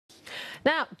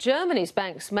Now, Germany's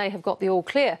banks may have got the all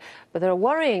clear, but there are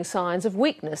worrying signs of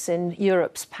weakness in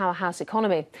Europe's powerhouse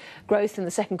economy. Growth in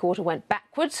the second quarter went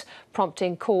backwards,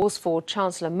 prompting calls for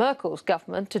Chancellor Merkel's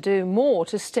government to do more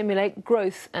to stimulate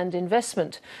growth and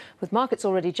investment. With markets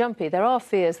already jumpy, there are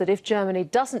fears that if Germany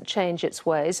doesn't change its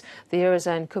ways, the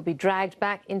eurozone could be dragged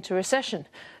back into recession.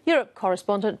 Europe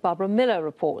correspondent Barbara Miller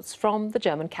reports from the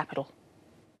German capital.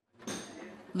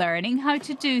 Learning how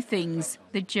to do things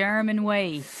the German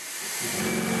way.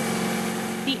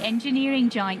 The engineering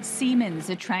giant Siemens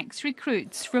attracts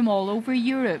recruits from all over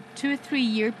Europe to a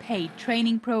 3-year paid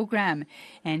training programme,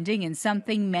 ending in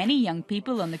something many young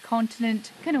people on the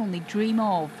continent can only dream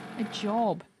of, a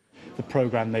job. The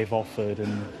programme they've offered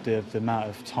and the amount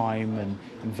of time and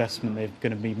investment they're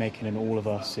going to be making in all of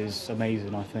us is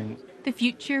amazing, I think. The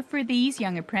future for these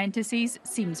young apprentices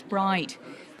seems bright,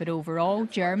 but overall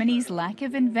Germany's lack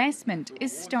of investment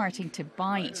is starting to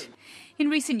bite. In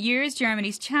recent years,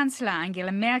 Germany's Chancellor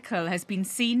Angela Merkel has been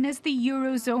seen as the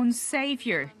eurozone's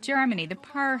saviour, Germany the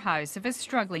powerhouse of a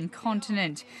struggling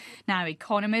continent. Now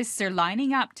economists are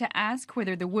lining up to ask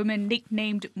whether the woman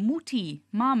nicknamed Mutti,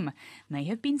 Mum, may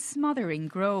have been smothering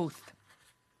growth.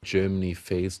 Germany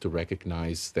fails to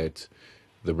recognise that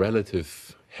the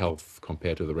relative health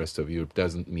compared to the rest of Europe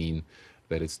doesn't mean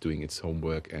that it's doing its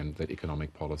homework and that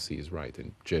economic policy is right.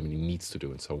 And Germany needs to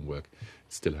do its homework.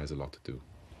 It still has a lot to do.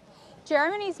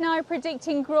 Germany's now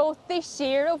predicting growth this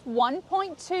year of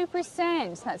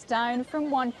 1.2%. That's down from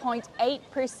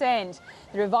 1.8%.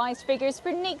 The revised figures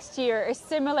for next year are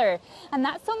similar. And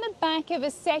that's on the back of a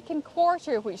second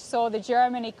quarter which saw the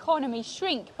German economy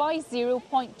shrink by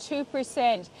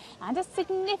 0.2% and a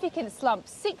significant slump,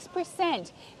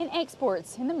 6%, in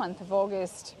exports in the month of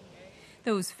August.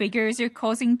 Those figures are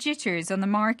causing jitters on the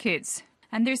markets.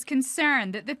 And there's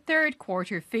concern that the third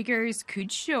quarter figures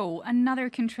could show another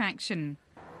contraction.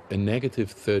 A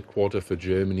negative third quarter for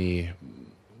Germany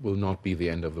will not be the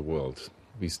end of the world.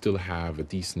 We still have a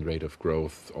decent rate of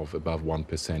growth of above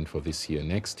 1% for this year,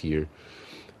 next year.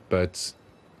 But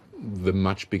the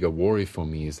much bigger worry for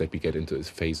me is that we get into a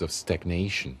phase of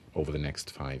stagnation over the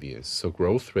next 5 years. So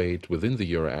growth rate within the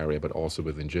euro area, but also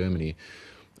within Germany,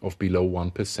 of below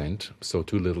 1%, so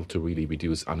too little to really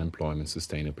reduce unemployment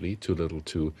sustainably, too little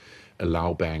to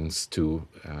allow banks to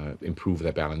improve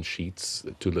their balance sheets,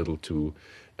 too little to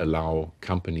allow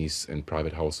companies and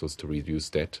private households to reduce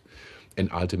debt, and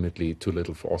ultimately too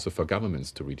little also for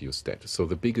governments to reduce debt. So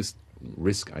the biggest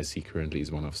risk I see currently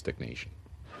is one of stagnation.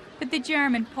 But the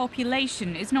German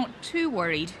population is not too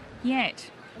worried yet.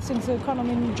 I think the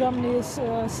economy in Germany is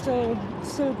still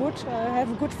good. I have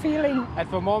a good feeling.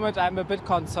 At the moment I'm a bit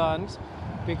concerned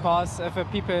because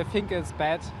if people think it's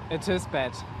bad, it is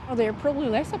bad. Well, they're probably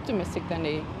less optimistic than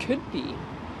they could be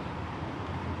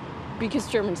because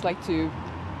Germans like to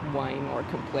whine or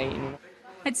complain.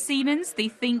 At Siemens, they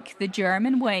think the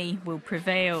German way will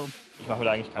prevail.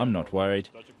 I'm not worried.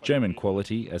 German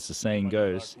quality, as the saying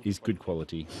goes, is good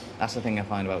quality. That's the thing I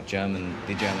find about the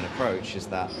German approach is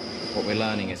that what we're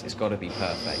learning is it's got to be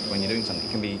perfect. When you're doing something,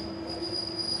 it can be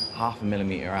half a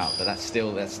millimetre out, but that's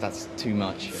too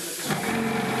much.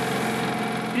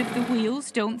 But if the wheels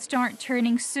don't start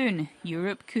turning soon,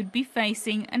 Europe could be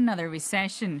facing another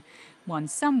recession. One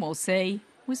some will say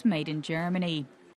was made in Germany.